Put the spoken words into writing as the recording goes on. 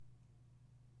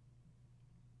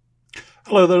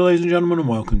Hello there, ladies and gentlemen, and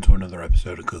welcome to another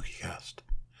episode of CookieCast.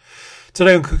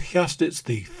 Today on CookieCast, it's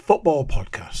the football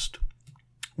podcast.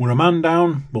 We're a man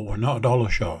down, but we're not a dollar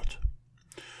short.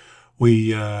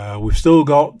 We've still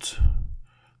got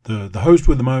the host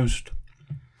with the most,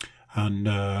 and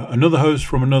another host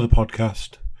from another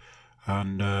podcast,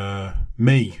 and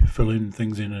me filling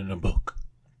things in a book.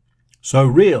 So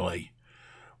really,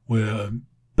 we're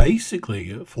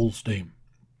basically at full steam.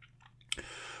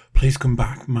 Please come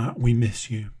back, Matt. We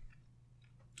miss you.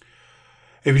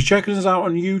 If you're checking us out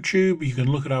on YouTube, you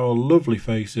can look at our lovely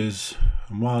faces.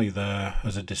 And while you're there,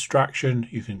 as a distraction,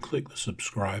 you can click the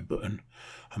subscribe button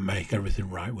and make everything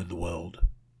right with the world.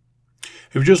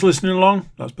 If you're just listening along,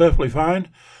 that's perfectly fine.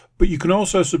 But you can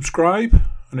also subscribe,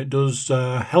 and it does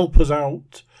help us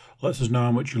out, lets us know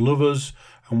how much you love us,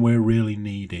 and we're really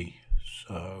needy.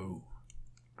 So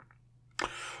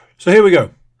here we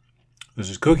go. This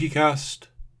is CookieCast,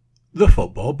 the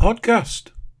football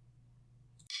podcast.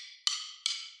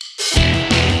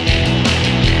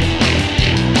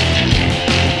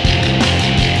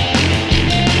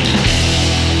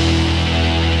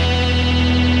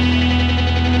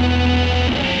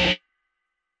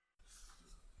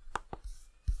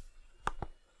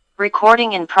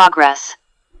 Recording in progress.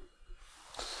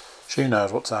 She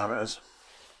knows what time it is,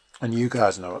 and you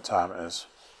guys know what time it is.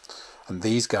 And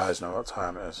these guys know what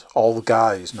time it is. All the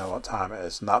guys know what time it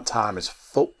is. And that time is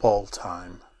football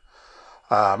time.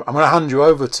 I'm going to hand you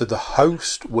over to the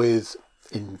host with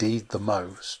indeed the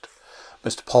most,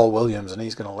 Mr. Paul Williams, and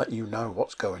he's going to let you know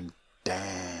what's going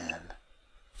down.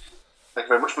 Thank you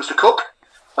very much, Mr. Cook.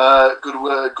 Good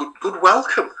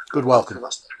welcome. Good welcome.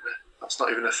 That's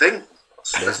not even a thing.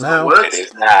 It is now. It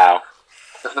is now.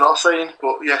 If they're not saying,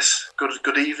 but yes,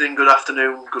 good evening, good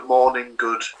afternoon, good morning,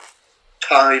 good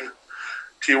time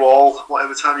to you all,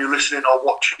 whatever time you're listening or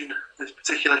watching this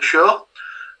particular show.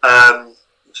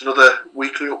 It's another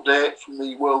weekly update from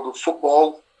the world of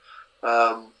football.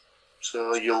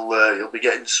 So you'll be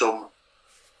getting some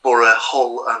Borough,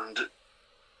 Hull, and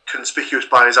conspicuous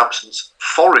by his absence,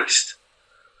 Forest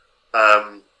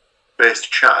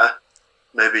based chatter.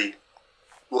 Maybe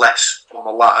less on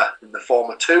the latter than the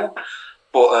former two,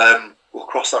 but we'll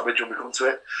cross that bridge when we come to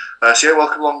it. So yeah,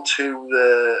 welcome along to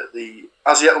the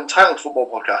as yet untitled football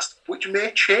podcast, which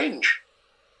may change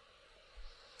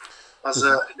as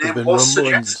the name was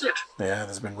suggested. Yeah,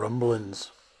 there's been rumblings.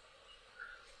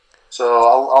 So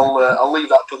I'll leave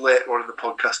that for later on in the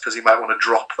podcast because he might want to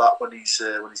drop that when he's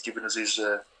giving us his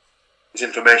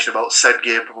information about said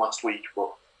game from last week.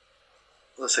 But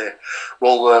let's say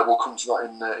we'll come to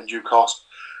that in due course.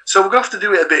 So we're going to have to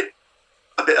do it a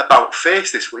bit about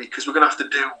face this week because we're going to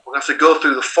have to go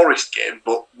through the Forest game,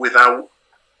 but without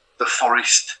the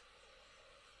Forest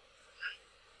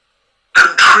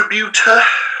contributor,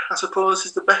 I suppose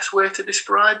is the best way to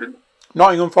describe him.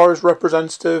 Nottingham Forest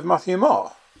representative Matthew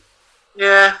Moore.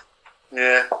 Yeah.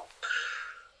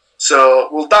 So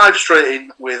we'll dive straight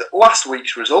in with last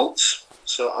week's results.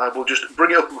 So I will just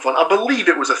bring it up in front. I believe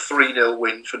it was a 3-0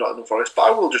 win for Nottingham Forest, but I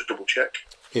will just double check.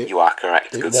 You are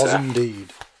correct. It was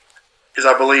indeed. Because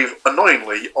I believe,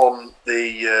 annoyingly, on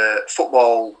the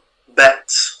football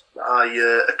bets that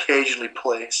I occasionally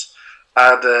place, I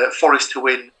had Forest to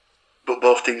win, but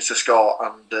both teams to score,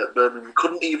 and Birmingham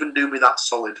couldn't even do me that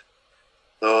solid.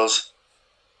 Those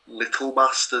little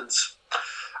bastards.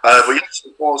 But yes,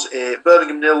 it was a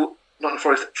Birmingham 0, Nottingham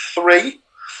Forest 3,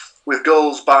 with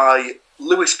goals by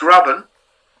Lewis Graben,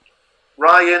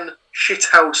 Ryan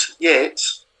Shithouse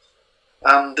Yates,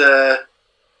 and a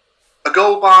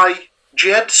goal by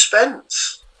Jed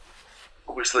Spence.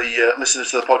 Obviously, listeners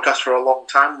to the podcast for a long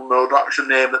time will know that's a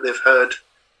name that they've heard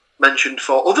mentioned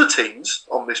for other teams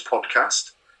on this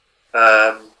podcast.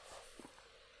 But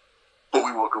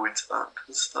we won't go into that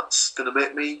because that's going to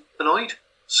make me annoyed.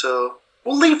 So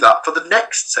we'll leave that for the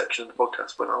next section of the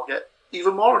podcast when I'll get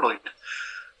even more annoyed.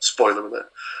 Spoiler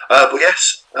alert. But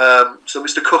yes, so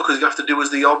Mr. Cook is going to have to do us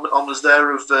the honours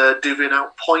there of divvying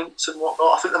out points and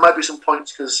whatnot. I think there might be some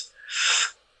points because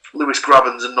Lewis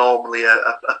Graben's are normally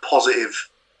a positive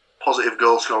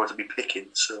goal scorer to be picking.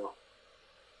 So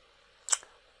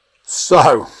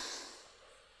there's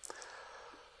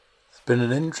been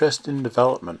an interesting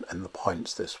development in the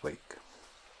points this week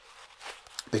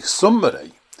because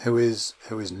somebody who is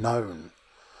known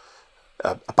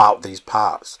about these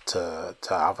parts to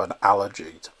have an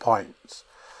allergy to points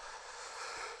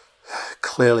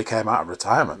clearly came out of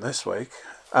retirement this week.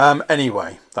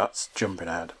 Anyway, that's jumping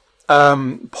ahead.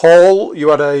 Paul, you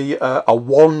had a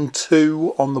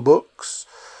 1-2 on the books.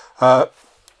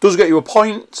 Does get you a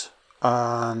point,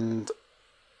 and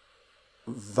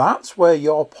that's where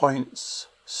your points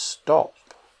stop.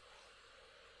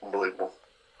 Unbelievable.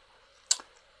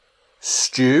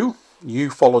 Stu, you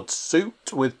followed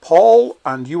suit with Paul,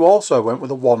 and you also went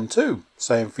with a 1-2.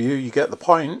 Same for you. You get the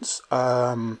points.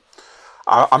 I'm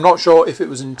not sure if it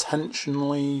was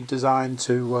intentionally designed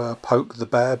to poke the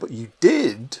bear, but you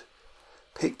did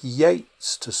pick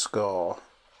Yates to score.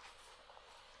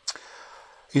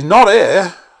 He's not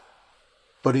here,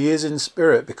 but he is in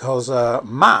spirit because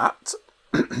Matt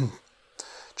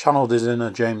channeled his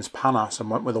inner James Panas and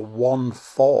went with a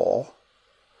 1-4.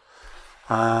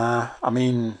 I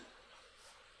mean,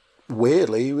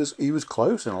 weirdly, he was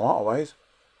close in a lot of ways.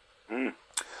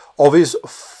 Of his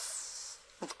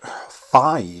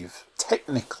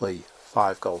technically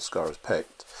five goal scorers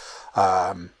picked,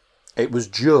 it was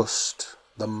just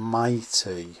the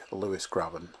mighty Lewis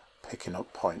Graben picking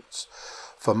up points.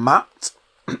 For Matt,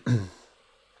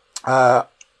 I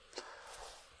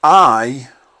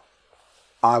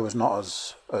was not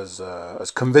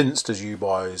as convinced as you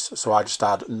boys, so I just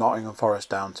had Nottingham Forest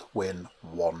down to win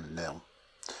 1-0.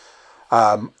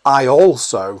 I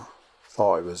also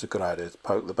thought it was a good idea to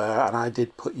poke the bear, and I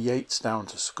did put Yates down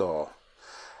to score.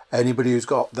 Anybody who's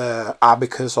got their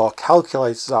abacus or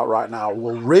calculators out right now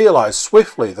will realise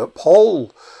swiftly that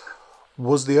Paul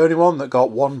was the only one that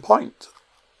got 1 point.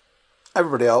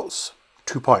 Everybody else,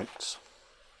 2 points.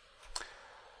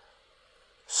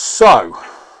 So,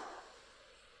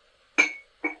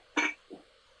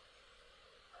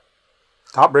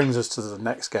 that brings us to the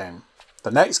next game.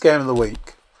 The next game of the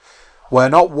week, where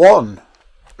not one,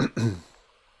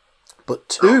 but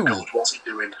two. Oh God, what's he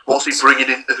doing? What's he bringing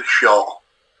into the shot?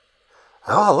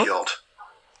 Oh, God.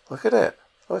 Look at it.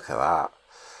 Look at that.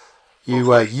 You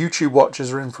YouTube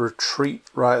watchers are in for a treat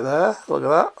right there. Look at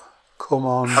that. Come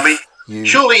on. I mean,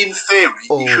 surely in theory,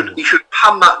 you should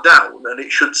pan that down and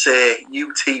it should say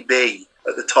UTB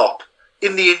at the top,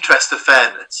 in the interest of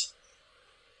fairness.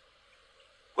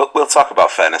 We'll talk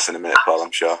about fairness in a minute, Paul, I'm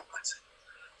sure.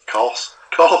 Of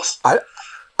course.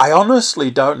 I honestly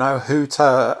don't know who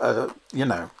to,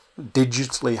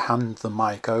 digitally hand the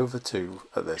mic over to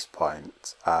at this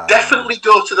point. Definitely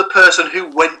go to the person who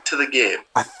went to the game.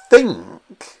 I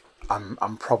think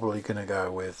I'm probably going to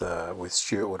go with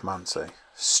Stuart Woodmansey.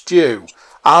 Stu,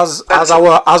 as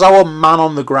our man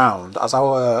on the ground, as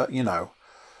our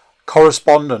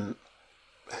correspondent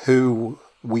who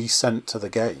we sent to the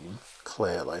game,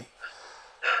 clearly,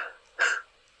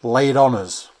 lay it on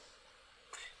us.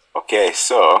 Okay,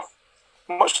 so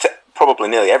much to probably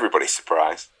nearly everybody's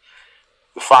surprise,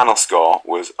 the final score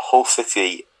was Hull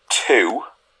City 2,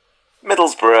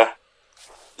 Middlesbrough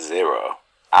 0.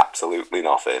 Absolutely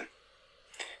nothing.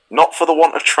 Not for the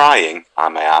want of trying, I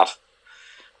may add.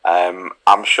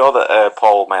 I'm sure that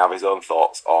Paul may have his own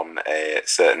thoughts on a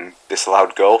certain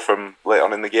disallowed goal from late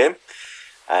on in the game,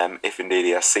 if indeed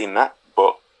he has seen that.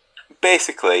 But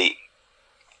basically,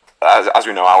 as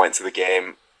we know, I went to the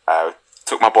game,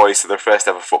 took my boys to their first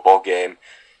ever football game,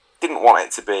 didn't want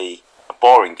it to be a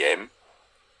boring game,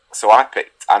 so I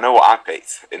know what I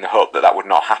picked in the hope that would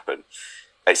not happen.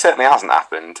 It certainly hasn't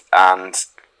happened, and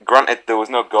granted there was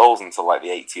no goals until like the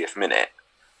 80th minute,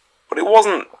 but it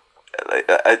wasn't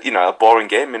a boring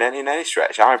game in any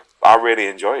stretch. I really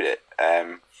enjoyed it.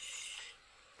 I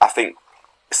think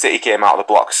City came out of the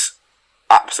blocks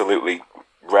absolutely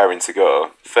raring to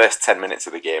go. First 10 minutes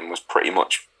of the game was pretty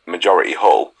much majority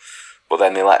Hull, but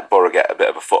then they let Borough get a bit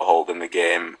of a foothold in the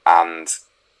game, and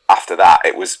after that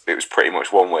it was pretty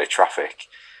much one-way traffic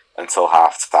until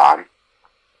half time.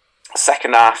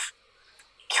 Second half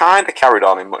kind of carried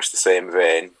on in much the same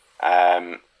vein.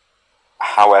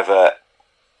 However,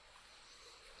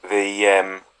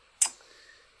 I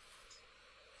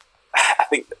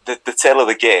think the tail of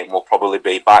the game will probably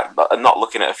be, I'm not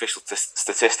looking at official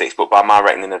statistics, but by my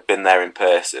reckoning, I've been there in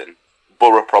person.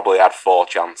 Borough probably had 4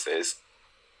 chances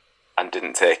and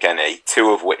didn't take any,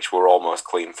 2 of which were almost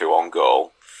clean through on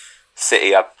goal.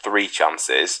 City had 3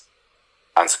 chances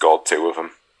and scored 2 of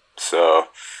them. So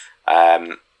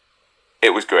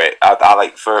it was great. I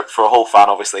like for a Hull fan,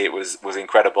 obviously it was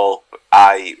incredible.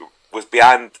 I was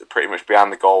pretty much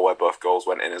behind the goal where both goals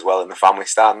went in as well in the family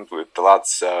stand with the lads.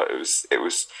 So it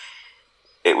was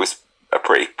a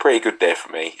pretty good day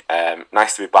for me.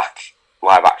 Nice to be back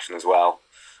live action as well.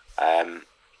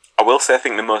 I will say I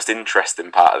think the most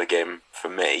interesting part of the game for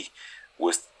me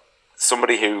was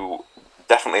somebody who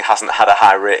definitely hasn't had a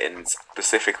high rating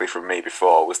specifically from me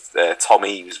before was Tom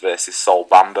Eaves versus Sol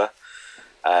Bamba.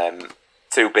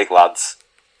 2 big lads,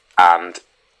 and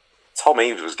Tom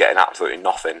Eaves was getting absolutely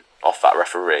nothing off that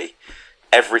referee.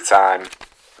 Every time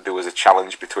there was a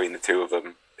challenge between the 2 of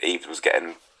them, Eaves was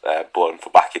getting blown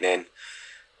for backing in.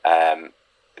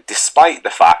 Despite the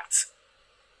fact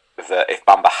that if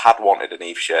Bamba had wanted an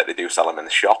Eve shirt, they do sell them in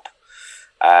the shop.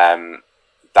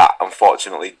 That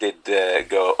unfortunately did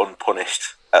go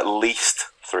unpunished at least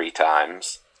 3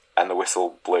 times, and the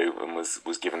whistle blew and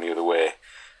was given the other way.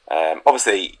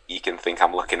 Obviously, you can think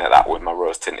I'm looking at that with my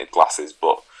rose-tinted glasses,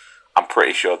 but I'm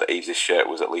pretty sure that Eves' shirt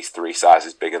was at least 3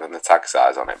 sizes bigger than the tag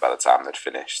size on it by the time they'd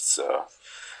finished. So,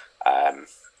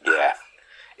 yeah,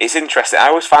 it's interesting. I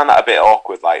always find that a bit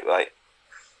awkward. Like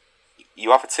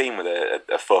you have a team with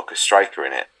a focused striker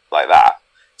in it like that,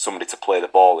 somebody to play the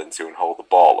ball into and hold the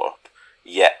ball up,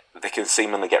 yet they can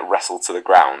seemingly get wrestled to the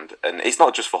ground. And it's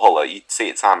not just for Hull. You see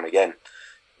it time and again.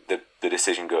 The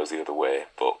decision goes the other way.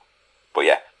 But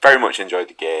yeah, very much enjoyed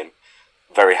the game.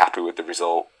 Very happy with the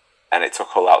result. And it took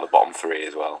Hull out of the bottom 3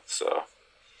 as well. So,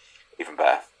 even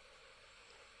better.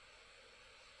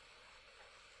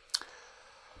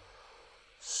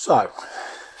 So,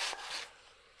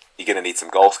 you're going to need some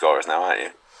goal scorers now, aren't you?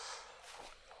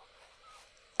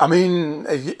 I mean,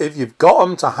 if you've got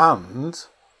them to hand,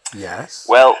 yes.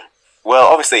 Well,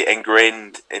 obviously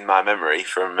ingrained in my memory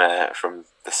from the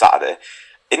Saturday.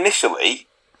 Initially,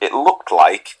 it looked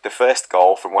like the first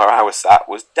goal from where I was sat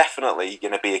was definitely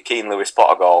going to be a Keane Lewis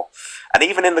Potter goal, and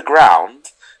even in the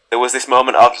ground, there was this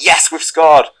moment of yes, we've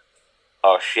scored.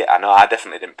 Oh shit! I know I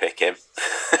definitely didn't pick him,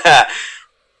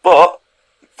 but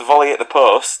the volley at the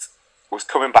post was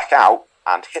coming back out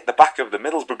and hit the back of the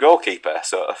Middlesbrough goalkeeper.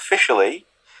 So officially,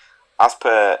 as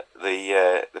per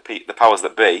the powers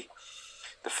that be,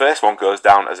 the first one goes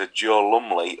down as a Joe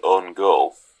Lumley own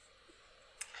goal.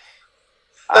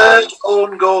 First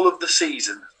own goal of the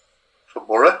season for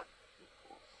Borough.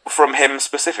 From him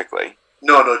specifically?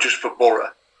 No, just for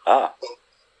Borough. Ah.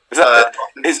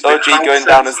 Is OG going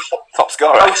down as top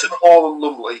scorer? Howson, Hall and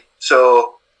Lumley.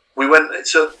 So we went.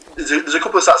 So there's a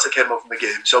couple of stats that came up from the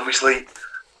game. So obviously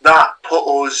that put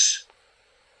us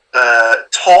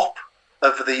top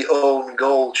of the own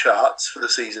goal charts for the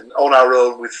season on our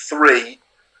own with 3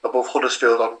 above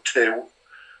Huddersfield on 2.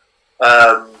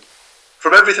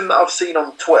 From everything that I've seen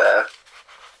on Twitter,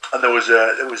 and there was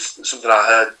something I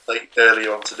heard like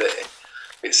earlier on today.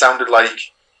 It sounded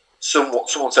like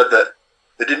someone said that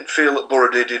they didn't feel that Borough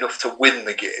did enough to win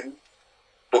the game,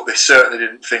 but they certainly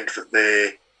didn't think that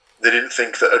they didn't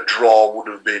think that a draw would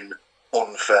have been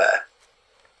unfair.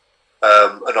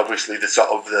 And obviously the sort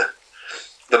of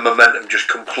the momentum just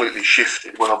completely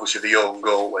shifted when obviously the own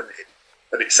goal went in,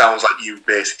 and it sounds like you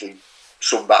basically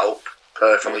summed that up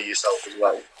perfectly yourself as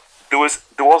well. There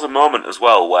was a moment as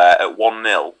well where at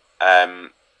 1-0,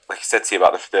 like I said to you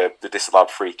about the disallowed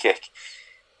free kick,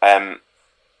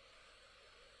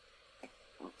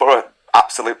 Borough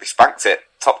absolutely spanked it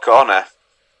top corner,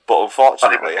 but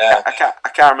unfortunately I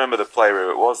can't remember the player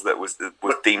who it was that was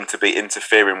deemed to be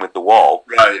interfering with the wall.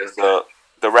 Right. Okay. So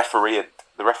the referee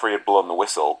had blown the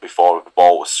whistle before the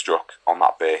ball was struck on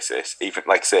that basis. Even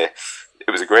like I say,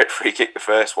 it was a great free kick, the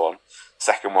first one.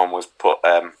 Second one was put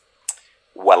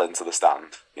well into the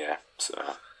stand. Yeah. So,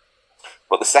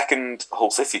 but the second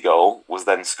Hull City goal was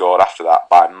then scored after that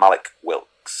by Malik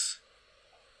Wilkes.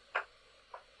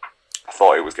 I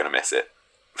thought he was going to miss it.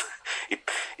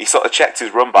 he sort of checked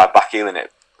his run by backheeling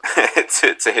it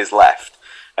to his left,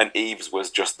 and Eves was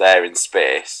just there in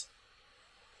space.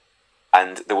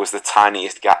 And there was the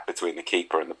tiniest gap between the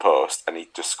keeper and the post, and he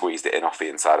just squeezed it in off the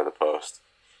inside of the post.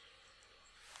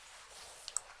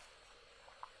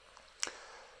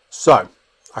 So,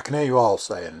 I can hear you all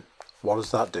saying, what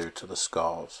does that do to the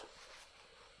scores?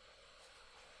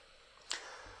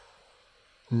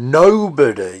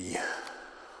 Nobody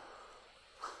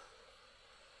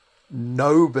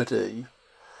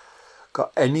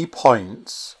got any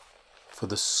points for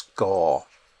the score.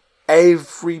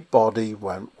 Everybody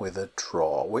went with a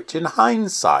draw, which in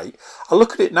hindsight, I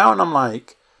look at it now and I'm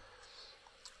like,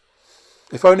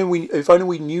 if only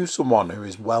we knew someone who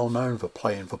is well known for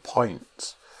playing for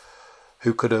points,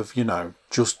 who could have,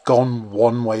 just gone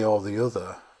one way or the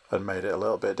other and made it a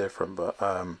little bit different. But,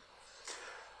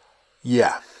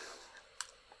 yeah.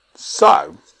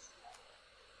 So,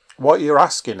 what you're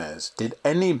asking is, did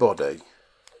anyone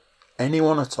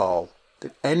at all,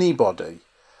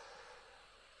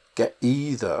 get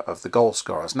either of the goal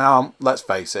scorers? Now, let's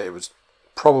face it, it was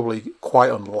probably quite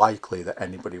unlikely that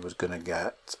anybody was going to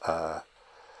get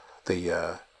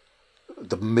the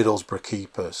Middlesbrough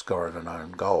keeper scoring an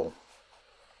own goal.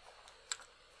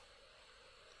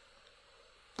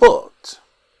 But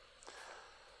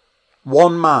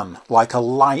one man, like a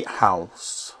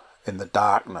lighthouse in the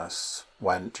darkness,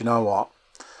 went, do you know what?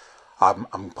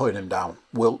 I'm putting him down.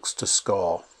 Wilkes to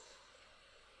score.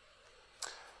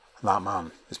 And that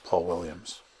man is Paul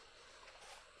Williams.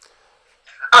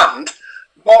 And,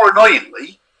 more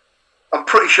annoyingly, I'm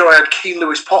pretty sure I had Keane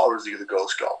Lewis Potter as the other goal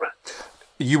scorer.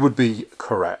 You would be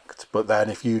correct, but then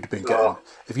if you'd been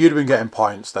getting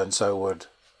points, then so would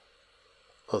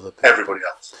other people. Everybody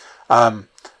else.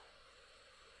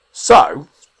 So,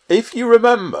 if you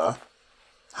remember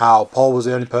how Paul was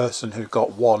the only person who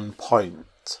got 1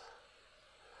 point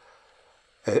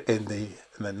in the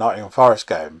Nottingham Forest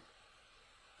game,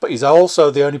 but he's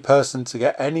also the only person to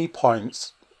get any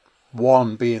points,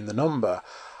 1 being the number,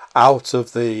 out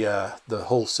of the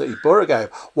Hull City Borough game.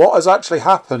 What has actually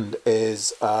happened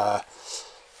is,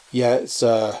 it's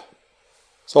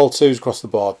all 2s across the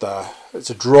board there. It's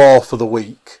a draw for the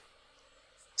week.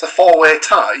 It's a 4-way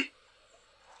tie.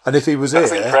 And if he was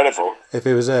That's incredible. If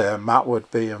he was here, Matt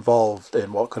would be involved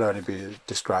in what could only be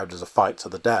described as a fight to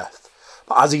the death.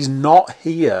 But as he's not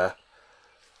here,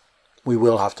 we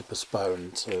will have to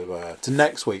postpone to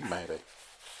next week, maybe.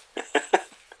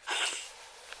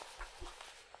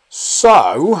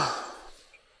 So,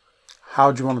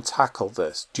 how do you want to tackle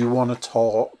this? Do you want to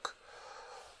talk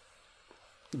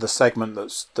the segment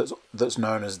that's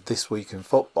known as This Week in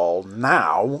Football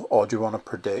now, or do you want to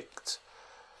predict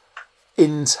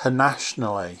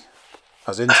internationally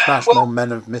as international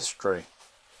men of mystery?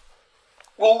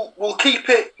 We'll keep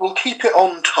it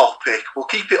on topic. We'll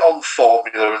keep it on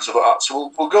formula and stuff like that.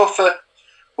 So we'll go for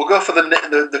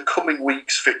the coming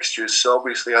week's fixtures. So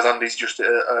obviously, as Andy's just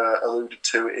alluded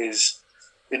to, it is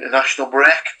international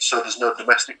break. So there's no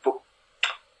domestic football.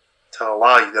 Tell a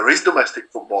lie. There is domestic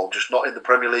football, just not in the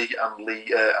Premier League and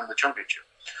the Championship.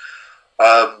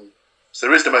 So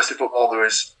there is domestic football. There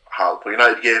is Hartlepool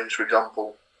United games, for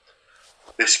example,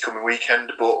 this coming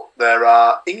weekend. But there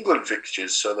are England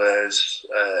fixtures. So there's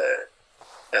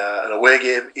an away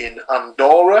game in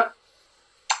Andorra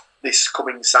this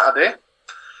coming Saturday.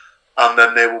 And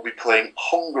then they will be playing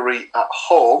Hungary at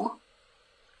home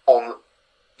on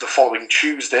the following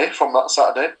Tuesday from that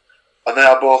Saturday. And they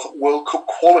are both World Cup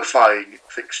qualifying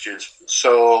fixtures.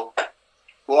 So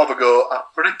we'll have a go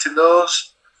at predicting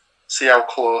those, see how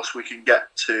close we can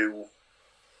get to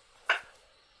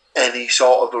any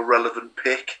sort of a relevant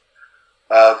pick.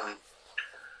 I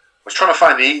was trying to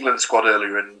find the England squad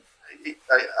earlier and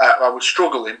I was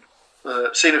struggling.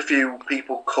 Seen a few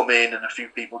people come in and a few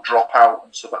people drop out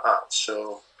and stuff like that.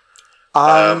 So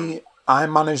I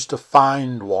managed to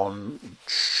find one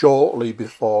shortly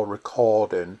before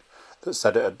recording that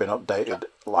said it had been updated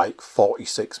like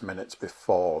 46 minutes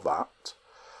before that.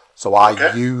 So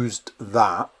I used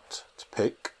that to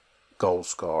pick goal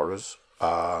scorers.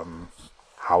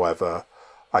 However,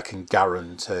 I can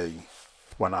guarantee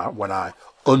when I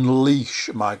unleash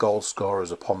my goal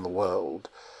scorers upon the world,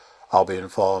 I'll be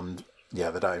informed, they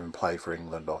don't even play for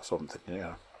England or something,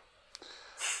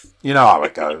 You know how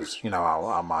it goes. You know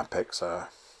how my picks are.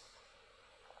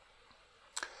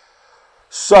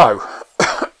 So,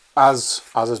 as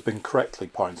has been correctly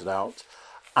pointed out,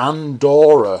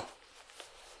 Andorra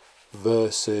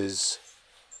versus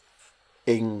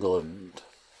England.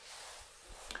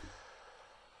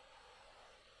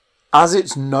 As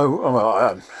it's I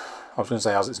was going to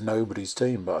say as it's nobody's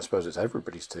team, but I suppose it's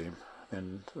everybody's team.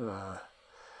 And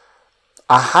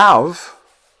I have,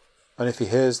 and if he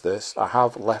hears this, I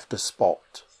have left a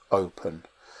spot open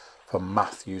for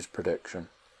Matthew's prediction.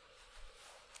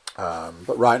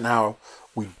 But right now,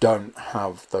 we don't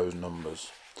have those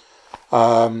numbers.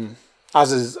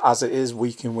 As it is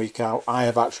week in, week out, I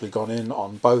have actually gone in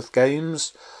on both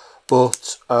games.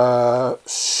 But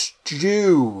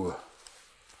Stu,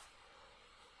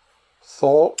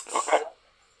 thoughts? Okay.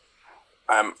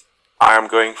 I am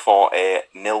going for a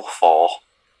 0-4.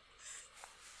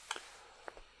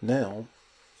 0-4.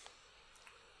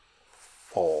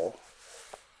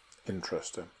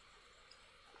 Interesting.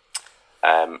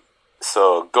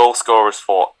 So goal scorers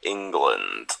for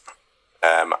England.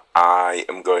 I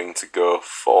am going to go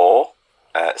for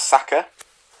Saka.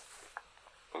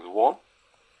 One.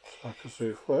 Saka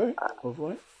Souffle.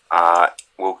 Lovely.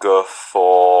 We'll go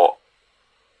for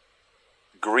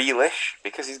Grealish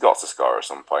because he's got to score at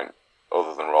some point,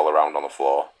 other than roll around on the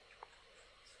floor.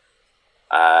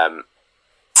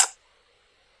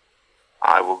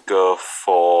 I will go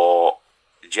for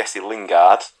Jesse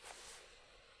Lingard.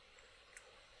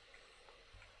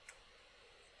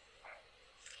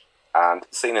 And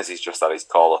seeing as he's just had his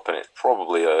call up and it's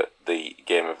probably the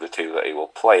game of the two that he will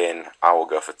play in, I will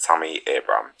go for Tammy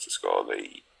Abraham to score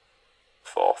the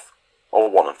fourth. Or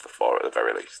one of the four at the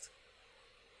very least.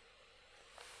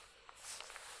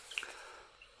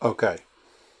 Okay.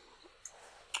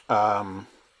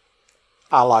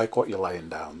 I like what you're laying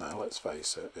down there, let's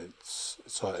face it. It's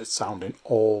sounding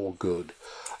all good.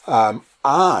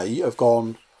 I have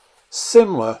gone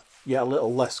similar yet a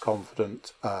little less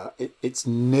confident. It's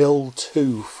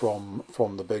 0-2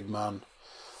 from the big man.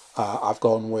 I've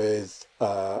gone with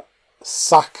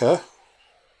Saka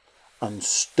and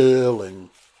Sterling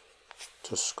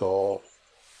to score.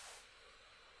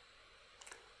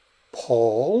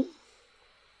 Paul?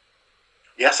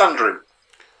 Yes, Andrew?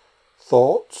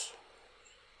 Thoughts?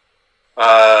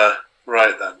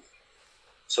 Right then.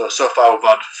 So far we've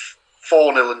had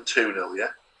 4-0 and 2-0,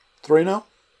 yeah? 3-0?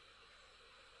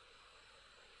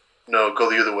 No, go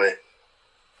the other way.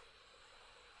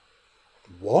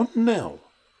 1-0?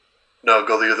 No,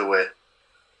 go the other way.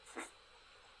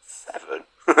 7.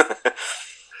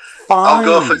 5.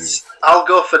 I'll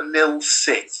go for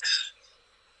 0-6.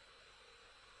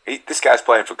 This guy's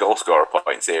playing for goal scorer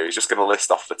points here. He's just going to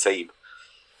list off the team.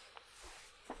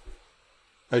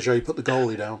 Make sure you put the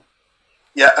goalie down.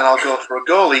 Yeah, and I'll go for a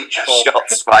goal each.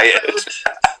 Shots fired.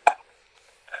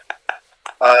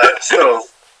 So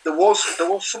there was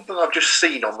something I've just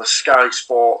seen on the Sky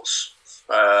Sports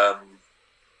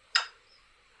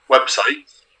website,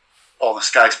 or the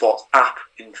Sky Sports app,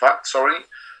 in fact,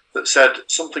 that said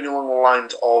something along the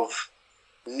lines of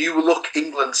new look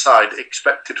England side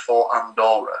expected for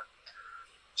Andorra.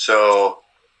 So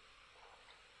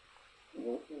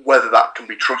whether that can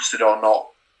be trusted or not,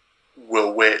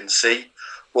 we'll wait and see.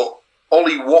 But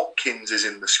Ollie Watkins is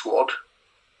in the squad,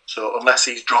 so unless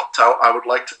he's dropped out, I would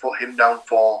like to put him down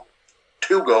for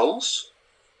 2 goals,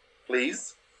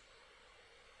 please.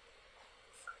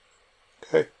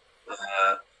 Okay.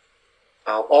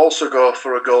 I'll also go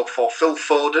for a goal for Phil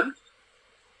Foden.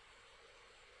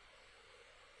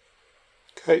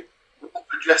 Okay.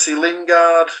 For Jesse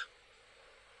Lingard.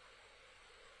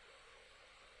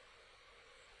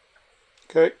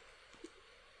 Okay.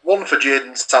 1 for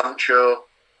Jadon Sancho.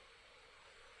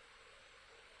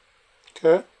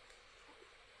 Okay.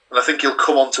 And I think he'll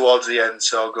come on towards the end,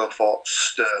 so I'll go for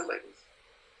Sterling.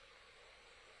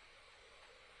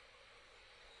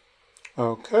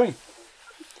 Okay.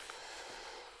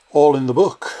 All in the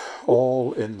book.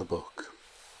 All in the book.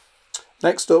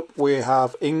 Next up, we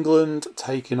have England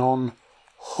taking on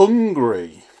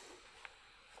Hungary.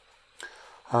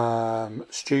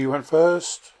 Stu, you went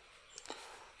first.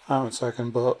 I went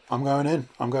second, but I'm going in.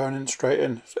 I'm going in straight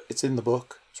in. It's in the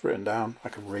book. It's written down. I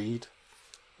can read,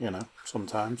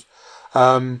 sometimes.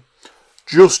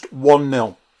 Just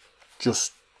 1-0.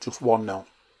 Just 1-0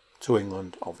 to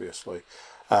England, obviously.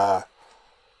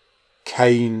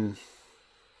 Kane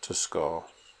to score.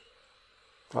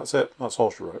 That's it. That's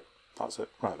all she wrote. That's it.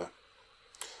 Right there.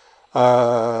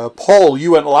 Paul,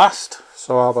 you went last,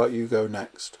 so how about you go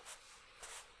next?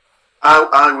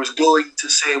 I was going to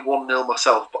say 1-0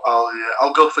 myself, but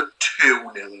I'll go for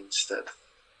 2-0 instead.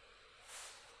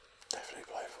 Definitely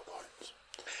play for points.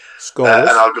 Scores. And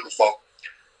I'll go for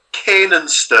Kane and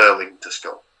Sterling to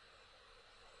score.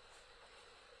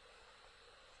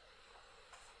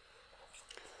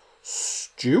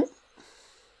 Stu?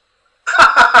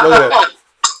 Look at it.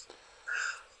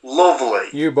 Lovely.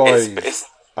 You boys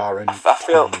are in. I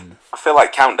feel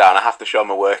like Countdown. I have to show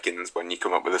my workings when you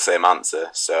come up with the same answer.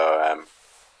 So,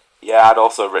 I'd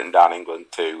also written down England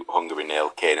 2, Hungary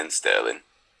 0, Kane and Sterling.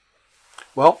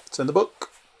 Well, it's in the book.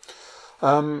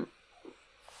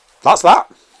 That's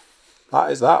that.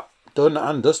 That is that. Done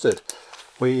and dusted.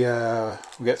 We'll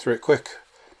get through it quick.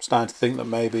 I'm starting to think that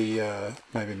maybe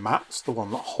Matt's the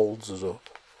one that holds us up.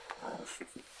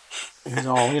 He's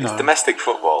all, It's domestic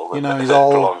football.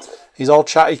 He's all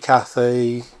chatty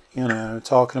Cathy,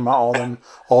 talking about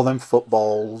all them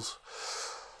footballs.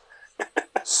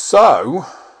 So,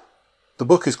 the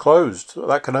book is closed.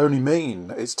 That can only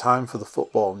mean it's time for the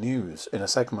football news in a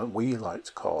segment we like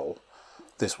to call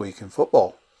This Week in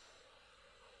Football.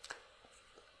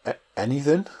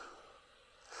 Anything?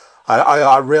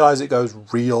 I realise it goes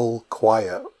real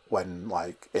quiet when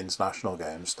international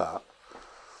games start.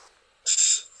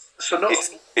 So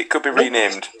it could be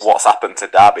renamed "What's Happened to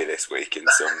Derby this week" in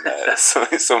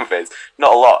some phase.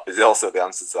 Not a lot is also the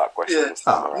answer to that question.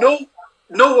 Yeah.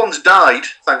 No one's died,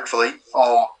 thankfully.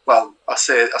 Or I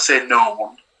say no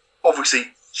one.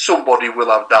 Obviously, somebody will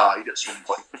have died at some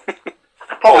point.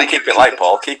 Probably keep it light,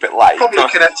 Paul. Keep it light. Probably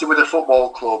connected with a football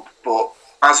club, but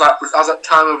as at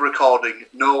time of recording,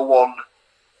 no one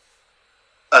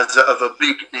of a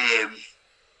big name,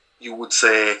 you would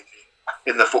say,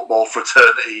 in the football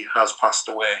fraternity has passed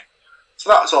away. So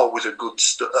that's always a good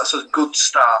that's a good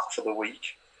start for the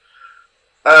week.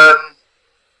 The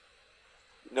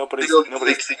only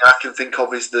big thing I can think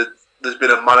of is that there's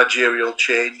been a managerial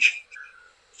change.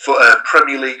 For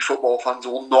Premier League football fans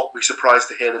will not be surprised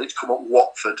to hear that it's come at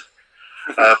Watford,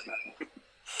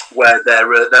 where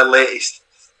their latest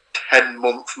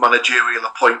 10-month managerial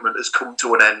appointment has come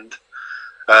to an end.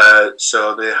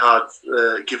 So they had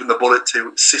given the bullet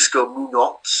to Cisco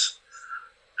Munoz,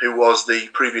 who was the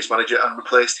previous manager, and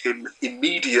replaced him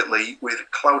immediately with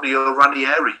Claudio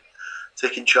Ranieri,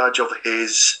 taking charge of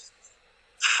his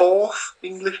 4th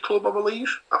English club, I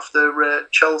believe, after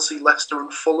Chelsea, Leicester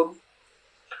and Fulham.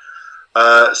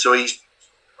 So I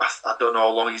don't know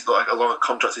how long he's got, how long a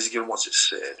contract he's given. What's it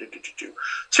say?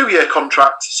 2-year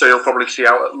contract, so he'll probably see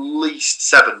out at least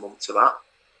 7 months of that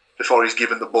before he's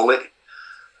given the bullet.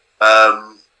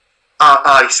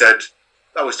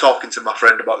 I was talking to my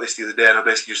friend about this the other day, and I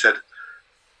basically said,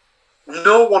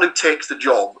 no one who takes the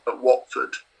job at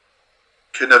Watford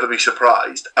can ever be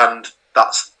surprised, and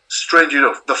that's, strange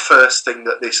enough, the first thing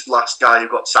that this last guy who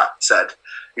got sacked said.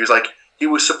 He was like, he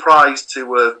was surprised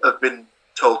to have been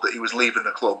told that he was leaving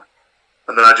the club.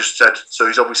 And then I just said, so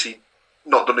he's obviously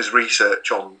not done his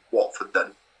research on Watford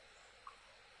then.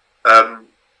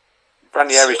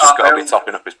 Ranieri's just got to be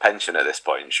topping up his pension at this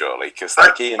point, surely, because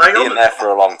like Ian there for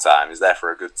a long time, he's there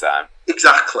for a good time.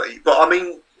 Exactly, but I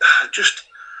mean, just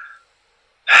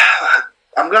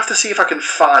I'm going to have to see if I can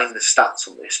find the stats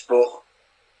on this, but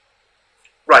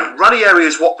right, Ranieri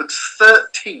is Watford's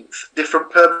 13th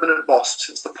different permanent boss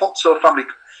since the Pozzo family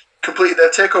completed their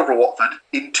takeover of Watford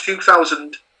in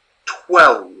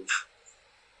 2012.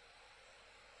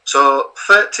 So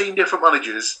 13 different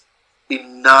managers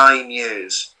in 9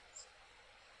 years.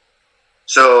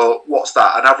 So what's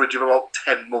that? An average of about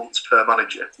 10 months per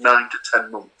manager, 9 to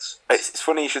 10 months. It's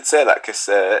funny you should say that, because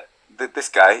this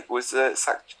guy was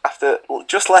sacked after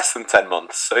just less than 10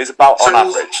 months, so he's about on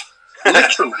average.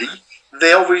 Literally,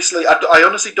 they obviously, I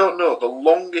honestly don't know the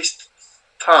longest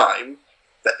time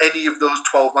that any of those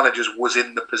 12 managers was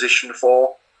in the position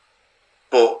for,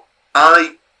 but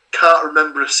I can't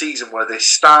remember a season where they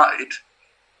started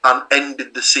and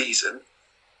ended the season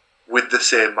with the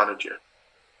same manager.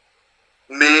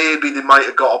 Maybe they might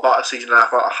have got about a season and a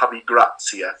half out of Javi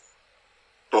Grazia,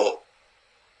 but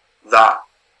that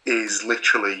is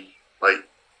literally like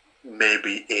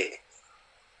maybe it.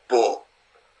 But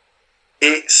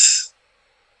it's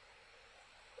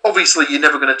obviously you're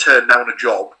never going to turn down a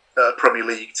job at a Premier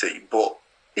League team, but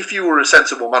if you were a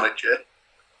sensible manager,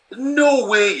 there's no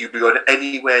way you'd be going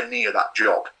anywhere near that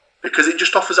job, because it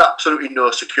just offers absolutely no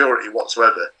security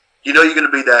whatsoever. You know you're going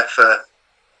to be there for...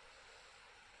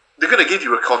 They're going to give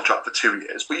you a contract for 2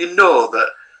 years, but you know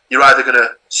that you're either going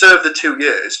to serve the 2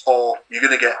 years or you're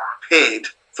going to get paid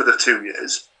for the 2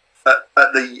 years at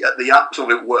the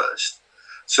absolute worst.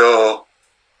 So,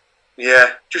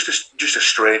 yeah, just a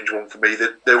strange one for me.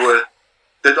 They'd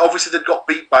got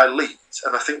beat by Leeds,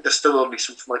 and I think they're still only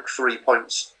something like 3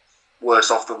 points worse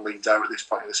off than Leeds are at this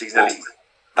point of the season.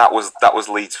 Well, that was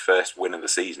Leeds' first win of the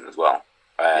season as well.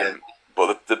 Yeah.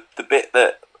 But the bit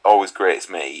that always grates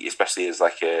me, especially as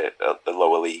like a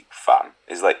lower league fan,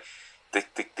 is like the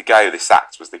guy who they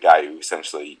sacked was the guy who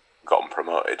essentially got them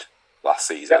promoted last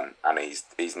season, and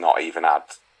he's not even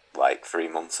had like 3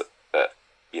 months at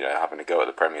having to go at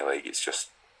the Premier League. It's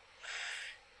just,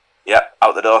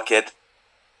 out the door, kid,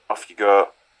 off you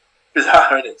go.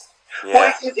 Bizarre, isn't it?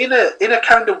 Yeah. Well, in a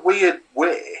kind of weird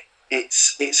way,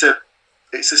 it's a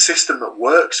system that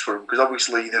works for them, because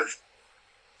obviously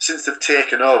since they've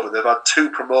taken over, they've had 2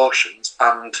 promotions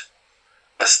and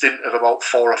a stint of about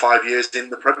 4 or 5 years in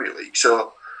the Premier League.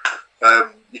 So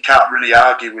you can't really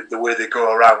argue with the way they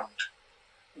go around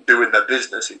doing their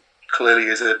business. It clearly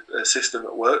is a system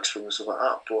that works for them and stuff like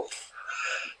that.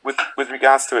 But with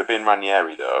regards to it being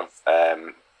Ranieri, though,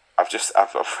 I've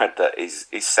read that he's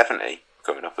 70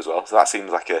 coming up as well. So that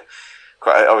seems like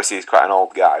obviously he's quite an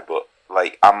old guy, but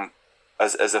like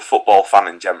As a football fan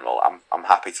in general, I'm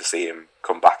happy to see him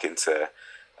come back into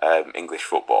English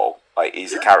football. Like,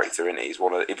 he's a character, isn't he? He's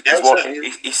one of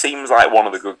he seems like one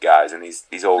of the good guys, and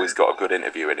he's always got a good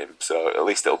interview in him. So at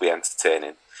least it'll be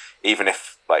entertaining, even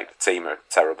if like the team are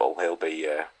terrible. He'll be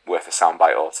worth a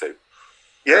soundbite or two.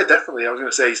 Yeah, definitely. I was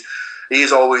going to say he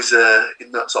is always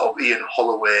in that sort of Ian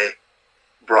Holloway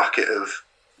bracket of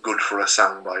good for a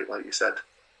soundbite, like you said,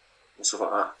 and stuff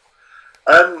like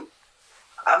that.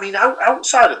 I mean,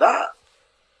 outside of that,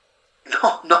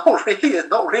 not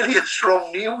really a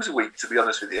strong news week, to be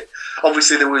honest with you.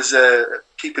 Obviously, there was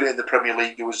keeping it in the Premier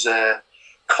League. There was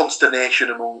consternation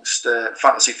amongst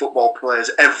fantasy football players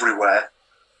everywhere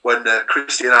when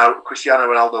Cristiano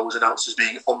Ronaldo was announced as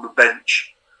being on the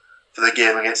bench for the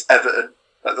game against Everton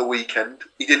at the weekend.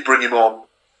 He did bring him on,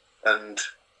 and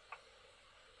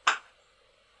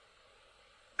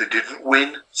they didn't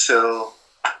win. So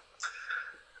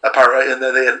apparently, at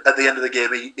the end of the game,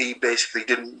 he basically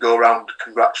didn't go around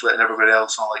congratulating everybody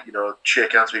else or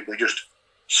shake hands with people. He just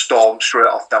stormed straight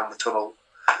off down the tunnel,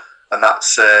 and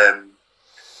that's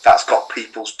got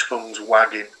people's tongues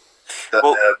wagging.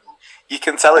 That, you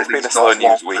can tell it's been a slow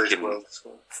news week in. World,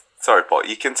 so. Sorry, Paul.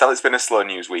 You can tell it's been a slow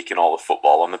news week in all of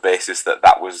football on the basis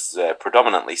that was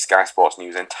predominantly Sky Sports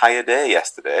News' entire day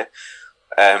yesterday.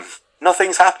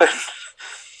 Nothing's happened.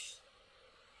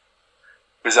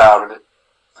 Bizarre, isn't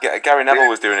it? Gary Neville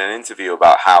was doing an interview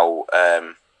about how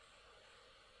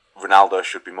Ronaldo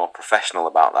should be more professional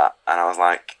about that, and I was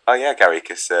like, "Oh yeah, Gary,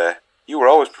 because you were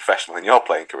always professional in your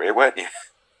playing career, weren't you?"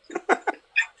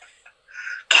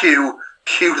 Cue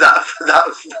that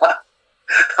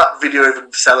video of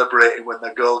him celebrating when the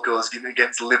goal goes in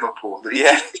against Liverpool.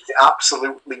 Yeah,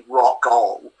 absolutely rock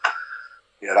all.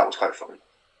 Yeah, that was quite funny.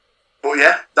 But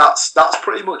yeah, that's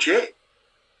pretty much it,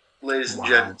 ladies and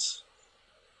gents.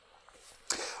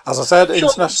 As I said,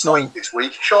 international this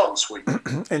week, short and sweet.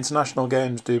 International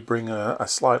games do bring a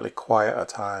slightly quieter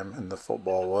time in the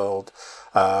football world.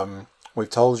 We've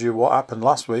told you what happened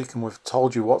last week, and we've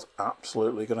told you what's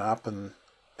absolutely going to happen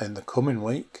in the coming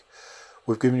week.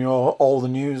 We've given you all the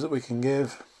news that we can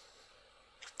give.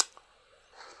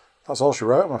 That's all she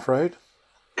wrote, I'm afraid.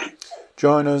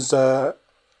 Join us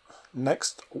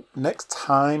next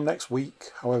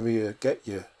week, however you get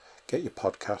your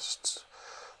podcasts.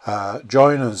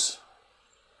 Join us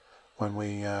when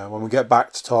we get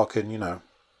back to talking, I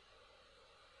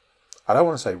don't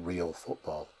want to say real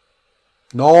football.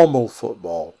 Normal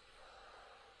football.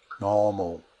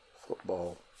 No,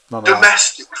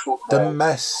 domestic football.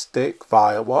 Domestic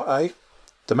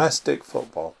Domestic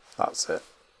football. That's it.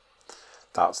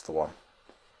 That's the one.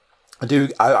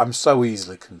 I'm so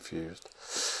easily confused.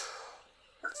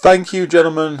 Thank you,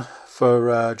 gentlemen,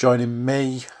 for joining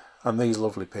me and these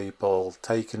lovely people,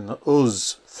 taking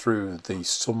us through the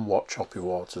somewhat choppy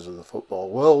waters of the football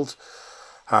world.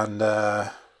 And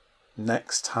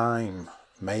next time,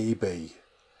 maybe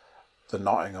the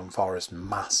Nottingham Forest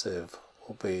Massive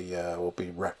will be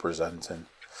representing.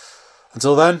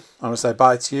 Until then, I'm going to say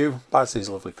bye to you, bye to these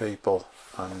lovely people,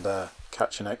 and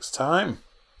catch you next time.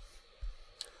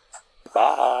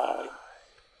 Bye.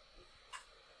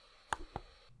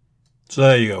 So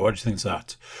there you go. What do you think of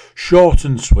that? Short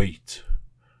and sweet.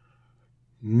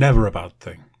 Never a bad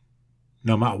thing.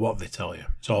 No matter what they tell you.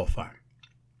 It's all fine.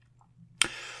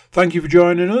 Thank you for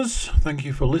joining us. Thank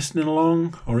you for listening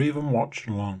along or even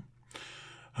watching along.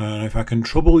 And if I can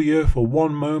trouble you for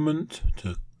one moment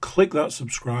to click that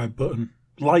subscribe button,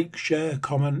 like, share,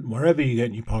 comment, wherever you're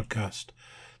getting your podcast.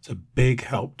 It's a big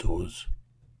help to us.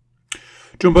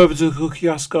 Jump over to the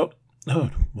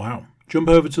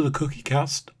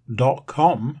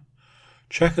cookiecast.com.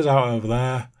 Check us out over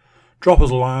there. Drop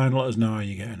us a line. Let us know how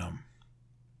you're getting on.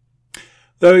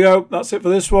 There we go. That's it for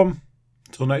this one.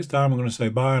 Until next time, I'm going to say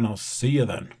bye, and I'll see you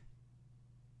then.